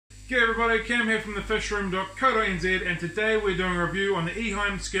G'day everybody, Cam here from thefishroom.co.nz, and today we're doing a review on the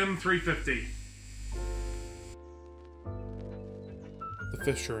Eheim Skim 350. The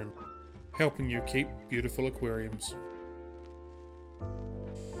Fish Room, helping you keep beautiful aquariums.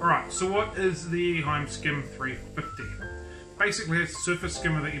 Alright, so what is the Eheim Skim 350? Basically it's a surface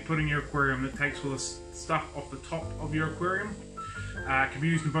skimmer that you put in your aquarium that takes all the stuff off the top of your aquarium. It can be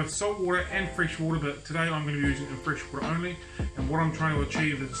used in both saltwater and freshwater, but today I'm going to be using it in freshwater only. And what I'm trying to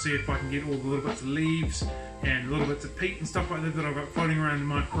achieve is to see if I can get all the little bits of leaves and little bits of peat and stuff like that I've got floating around in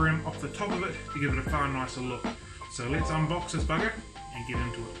my aquarium off the top of it to give it a far nicer look. So let's unbox this bugger and get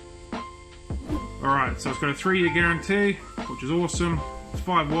into it. Alright, so it's got a 3-year guarantee, which is awesome. It's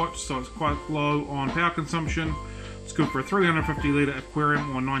 5 watts, so it's quite low on power consumption. It's good for a 350 litre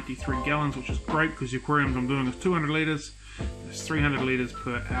aquarium or 93 gallons, which is great because the aquariums I'm doing is 200 litres. There's 300 litres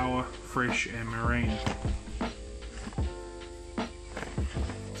per hour, fresh and marine.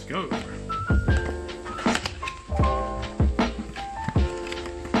 Let's go.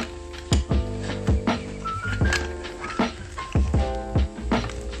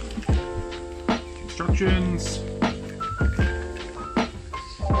 Instructions.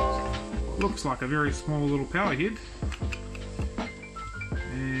 Looks like a very small little power head.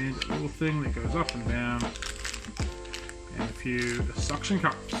 And a little thing that goes up and down. And a few suction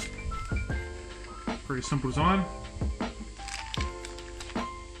cups. Pretty simple design.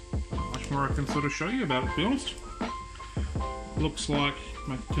 Not much more I can sort of show you about it, to be honest. Looks like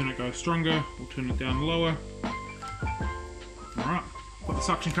I can turn it go stronger or turn it down lower. Alright, put the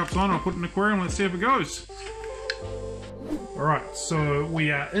suction cups on, I'll put it in the aquarium, let's see if it goes. Alright, so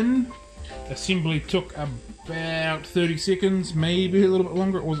we are in. Assembly took about 30 seconds, maybe a little bit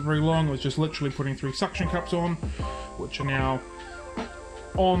longer. It wasn't very long, it was just literally putting 3 suction cups on, which are now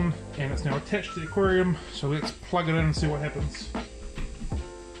on, and it's now attached to the aquarium. So let's plug it in and see what happens.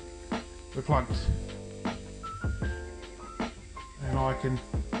 We're plugged. And I can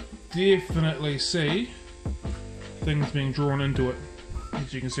definitely see things being drawn into it.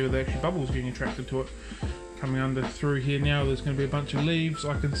 As you can see, with the actual bubbles getting attracted to it. Coming under through here now, there's going to be a bunch of leaves.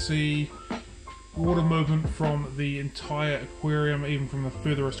 I can see water movement from the entire aquarium, even from the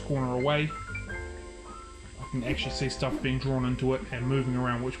furthest corner away. I can actually see stuff being drawn into it and moving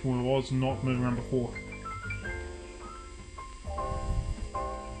around, which was not moving around before.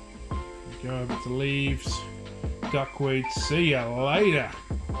 There we go, bits of leaves, duckweed. See ya later.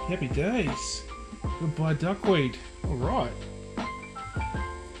 Happy days. Goodbye, duckweed. Alright.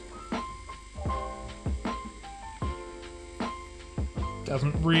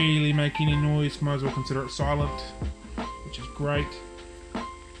 Doesn't really make any noise, might as well consider it silent, which is great.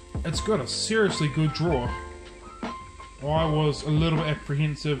 It's got a seriously good draw. I was a little bit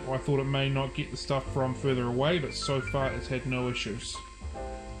apprehensive. I thought it may not get the stuff from further away, but so far it's had no issues.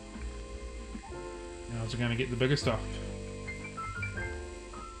 Now it's going to get the bigger stuff.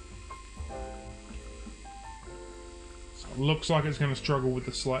 So it looks like it's going to struggle with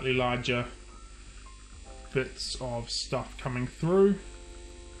the slightly larger bits of stuff coming through.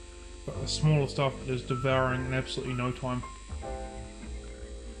 But the smaller stuff is devouring in absolutely no time.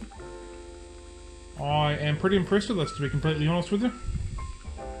 I am pretty impressed with this, to be completely honest with you.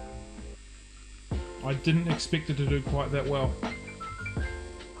 I didn't expect it to do quite that well.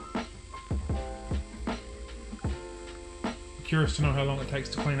 I'm curious to know how long it takes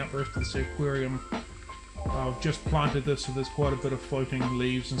to clean up the rest of this aquarium. I've just planted this, so there's quite a bit of floating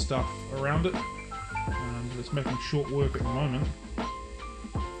leaves and stuff around it. But it's making short work at the moment.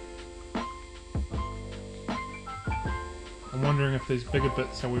 I'm wondering if there's bigger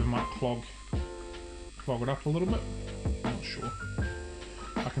bits, however, might clog it up a little bit. I'm not sure.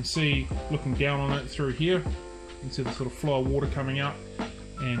 I can see, looking down on it through here, you can see the sort of flow of water coming out,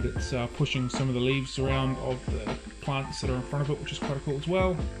 and it's pushing some of the leaves around of the plants that are in front of it, which is quite cool as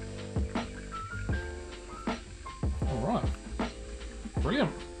well. Alright.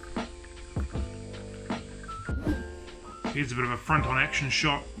 Brilliant. Here's a bit of a front-on action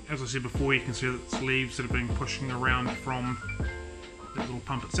shot. As I said before, you can see that it's leaves that have been pushing around from the little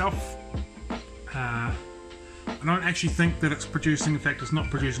pump itself. I don't actually think that it's producing, in fact it's not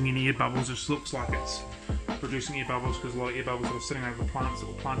producing any air bubbles, it just looks like it's producing air bubbles because a lot of air bubbles are sitting over the plants that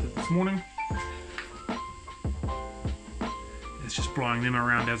were planted this morning. It's just blowing them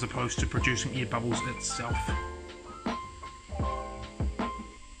around as opposed to producing air bubbles itself.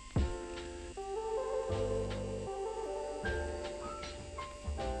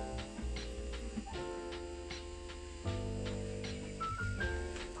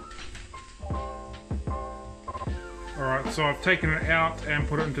 Alright, so I've taken it out and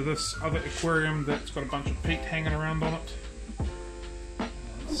put it into this other aquarium that's got a bunch of peat hanging around on it.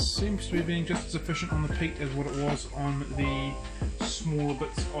 Let's seems to be being just as efficient on the peat as what it was on the smaller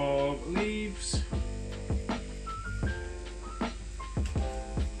bits of leaves.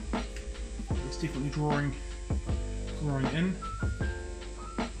 It's definitely drawing in,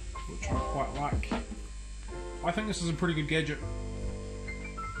 which I quite like. I think this is a pretty good gadget.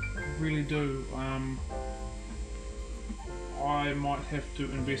 I really do. I might have to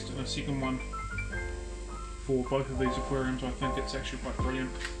invest in a second one for both of these aquariums. I think it's actually quite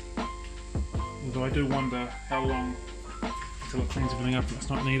brilliant. Although I do wonder how long until it cleans everything up and it's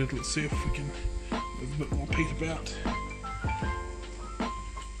not needed. Let's see if we can move a bit more peat about.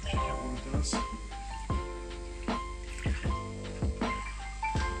 Check out what it does.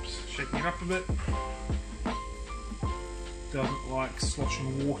 Oops, shaking it up a bit. Doesn't like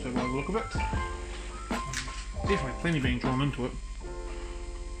sloshing water by the look of it. Definitely plenty being drawn into it.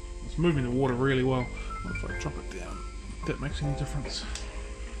 It's moving the water really well. What if I drop it down? If that makes any difference.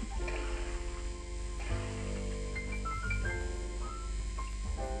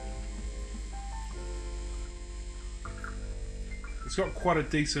 It's got quite a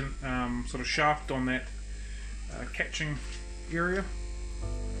decent sort of shaft on that catching area.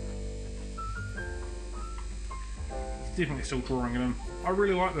 It's definitely still drawing it in. I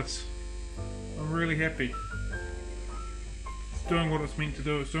really like this. I'm really happy. It's doing what it's meant to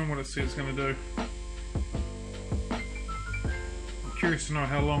do. It's doing what it says it's going to do. I'm curious to know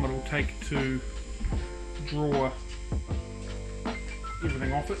how long it will take to draw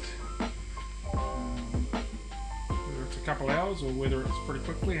everything off it. Whether it's a couple hours or whether it's pretty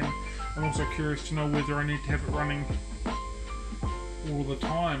quickly, and I'm also curious to know whether I need to have it running all the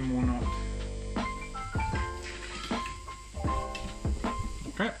time or not.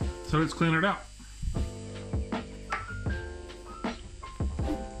 Okay, so let's clean it out.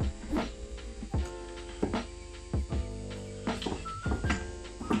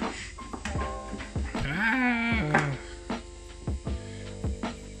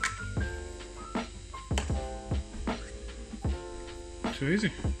 Too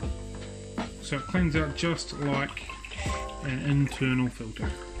easy. So it cleans out just like an internal filter.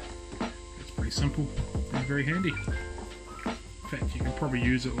 It's pretty simple and very handy. In fact, you can probably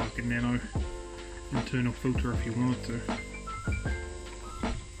use it like a nano internal filter if you wanted to.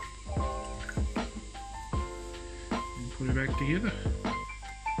 And put it back together.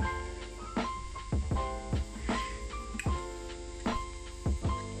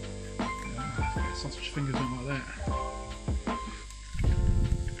 Sausage fingers don't like that.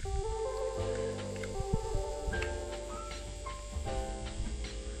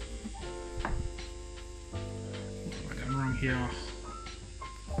 Here.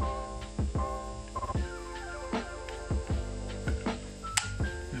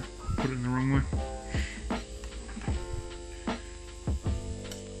 Yeah, put it in the wrong way.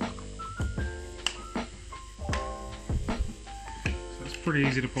 So it's pretty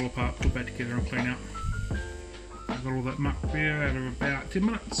easy to pull apart, put back together and clean out. I've got all that muck there out of about 10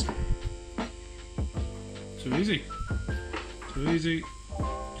 minutes. Too easy. Too easy.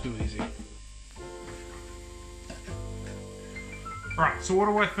 Too easy. Right, so what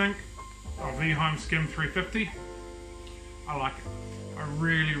do I think of the Eheim Skim 350? I like it. I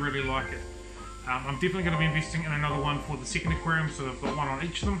really, really like it. I'm definitely going to be investing in another one for the second aquarium, so I've got one on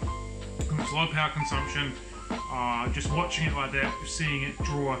each of them. And it's low power consumption. Just watching it like that, seeing it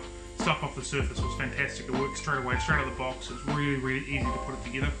draw stuff off the surface was fantastic. It works straight away, straight out of the box. It's really, really easy to put it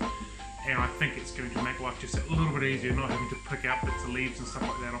together. And I think it's going to make life just a little bit easier, not having to pick out bits of leaves and stuff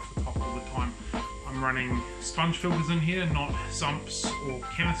like that off the top all the time. I'm running sponge filters in here, not sumps or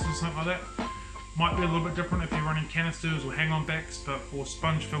canisters or something like that. Might be a little bit different if you're running canisters or hang-on backs, but for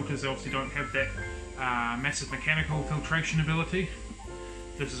sponge filters they obviously don't have that massive mechanical filtration ability.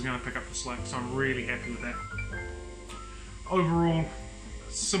 This is going to pick up the slack, so I'm really happy with that. Overall,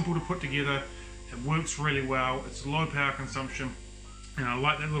 simple to put together, it works really well, it's low power consumption, and I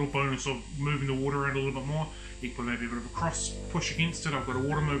like that little bonus of moving the water around a little bit more. You can put maybe a bit of a cross push against it. I've got a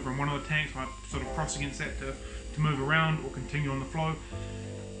water mover in one of the tanks, I might sort of cross against that to move around or continue on the flow.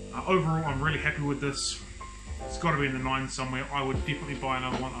 Overall, I'm really happy with this. It's got to be in the 9s somewhere. I would definitely buy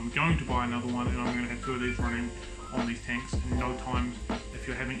another one. I'm going to buy another one, and I'm going to have 2 of these running on these tanks in no time. If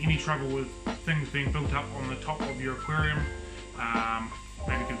you're having any trouble with things being built up on the top of your aquarium,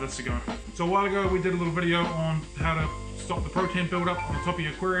 maybe give this a go. So a while ago we did a little video on how to stop the protein build-up on the top of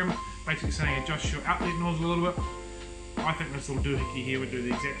your aquarium, basically saying adjust your outlet nozzle a little bit. I think this little doohickey here would do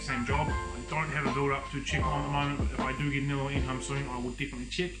the exact same job. I don't have a build-up to check on at the moment, but if I do get another one anytime soon, I will definitely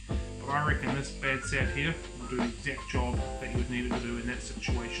check. But I reckon this bad sat here will do the exact job that you would need it to do in that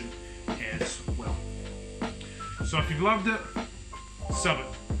situation as well. So if you've loved it, sub it.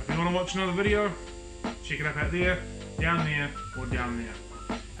 If you want to watch another video, check it up out there, down there, or down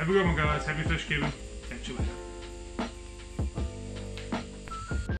there. Have a good one, guys. Happy fish keeping. Catch you later.